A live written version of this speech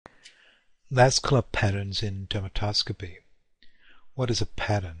Vascular patterns in dermatoscopy. What is a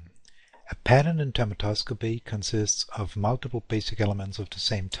pattern? A pattern in dermatoscopy consists of multiple basic elements of the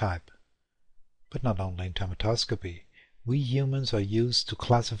same type. But not only in dermatoscopy. We humans are used to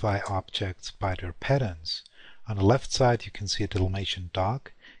classify objects by their patterns. On the left side you can see a Dalmatian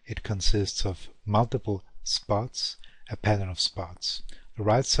dog. It consists of multiple spots, a pattern of spots. On the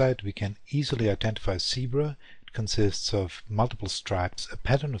right side we can easily identify a zebra. It consists of multiple stripes, a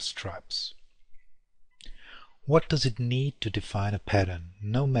pattern of stripes. What does it need to define a pattern,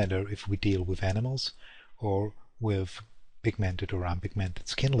 no matter if we deal with animals or with pigmented or unpigmented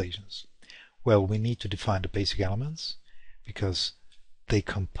skin lesions? Well, we need to define the basic elements because they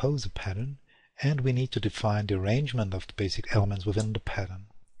compose a pattern, and we need to define the arrangement of the basic elements within the pattern.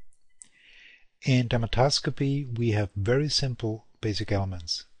 In dermatoscopy, we have very simple basic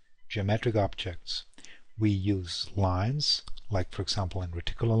elements, geometric objects. We use lines, like for example in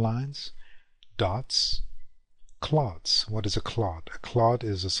reticular lines, dots, clots. What is a clot? A clot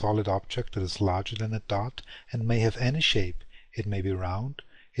is a solid object that is larger than a dot and may have any shape. It may be round,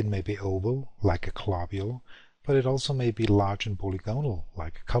 it may be oval, like a globule, but it also may be large and polygonal,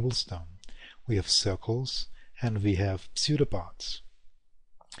 like a cobblestone. We have circles and we have pseudopods.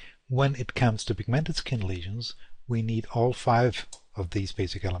 When it comes to pigmented skin lesions, we need all 5 of these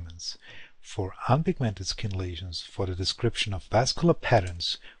basic elements. For unpigmented skin lesions, for the description of vascular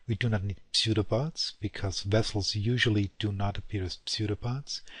patterns, we do not need pseudopods, because vessels usually do not appear as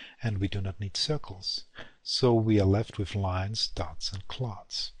pseudopods, and we do not need circles. So we are left with lines, dots, and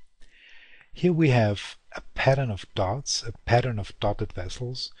clots. Here we have a pattern of dots, a pattern of dotted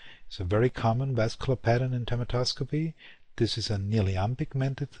vessels. It's a very common vascular pattern in dermatoscopy. This is a nearly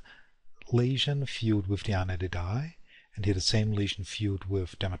unpigmented lesion viewed with the unaided eye. And here the same lesion viewed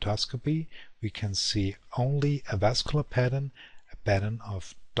with dermatoscopy. We can see only a vascular pattern, a pattern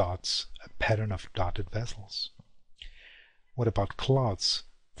of dots, a pattern of dotted vessels. What about clots?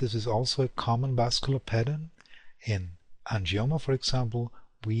 This is also a common vascular pattern. In angioma, for example,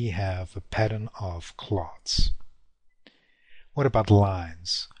 we have a pattern of clots. What about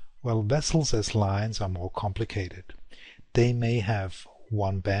lines? Well, vessels as lines are more complicated. They may have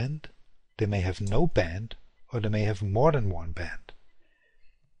one band, they may have no band, or they may have more than one band.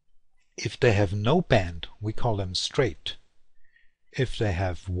 If they have no band, we call them straight. If they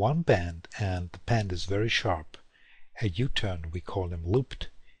have one band and the band is very sharp, a U-turn, we call them looped.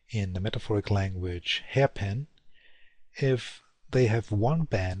 In the metaphoric language, hairpin. If they have one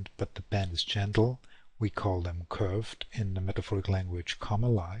band but the band is gentle, we call them curved. In the metaphoric language,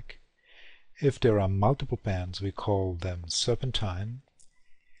 comma-like. If there are multiple bands, we call them serpentine.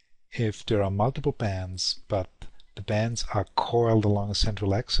 If there are multiple bands, but the bands are coiled along a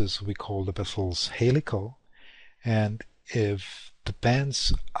central axis, we call the vessels helical. And if the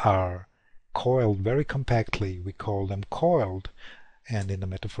bands are coiled very compactly, we call them coiled, and in the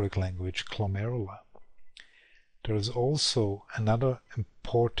metaphoric language, glomerular. There is also another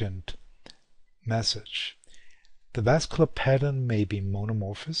important message. The vascular pattern may be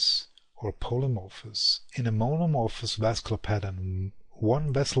monomorphous or polymorphous. In a monomorphous vascular pattern,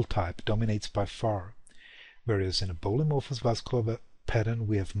 one vessel type dominates by far, whereas in a polymorphous vascular pattern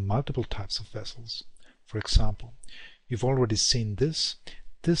we have multiple types of vessels. For example, you've already seen this.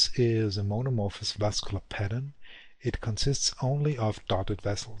 This is a monomorphous vascular pattern. It consists only of dotted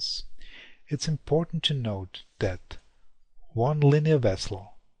vessels. It's important to note that one linear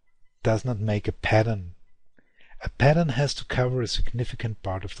vessel does not make a pattern. A pattern has to cover a significant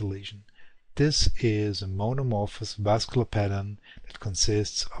part of the lesion. This is a monomorphous vascular pattern that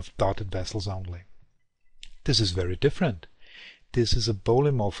consists of dotted vessels only. This is very different. This is a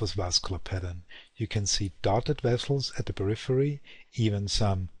polymorphous vascular pattern. You can see dotted vessels at the periphery, even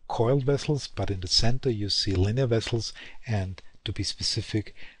some coiled vessels, but in the center you see linear vessels, and to be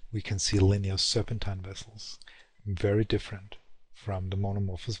specific, we can see linear serpentine vessels. Very different from the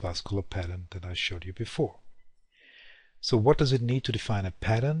monomorphous vascular pattern that I showed you before. So what does it need to define a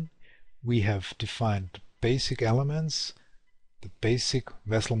pattern? We have defined basic elements, the basic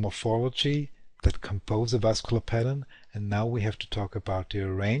vessel morphology that compose a vascular pattern, and now we have to talk about the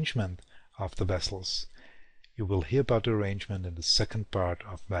arrangement of the vessels. You will hear about the arrangement in the second part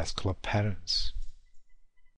of vascular patterns.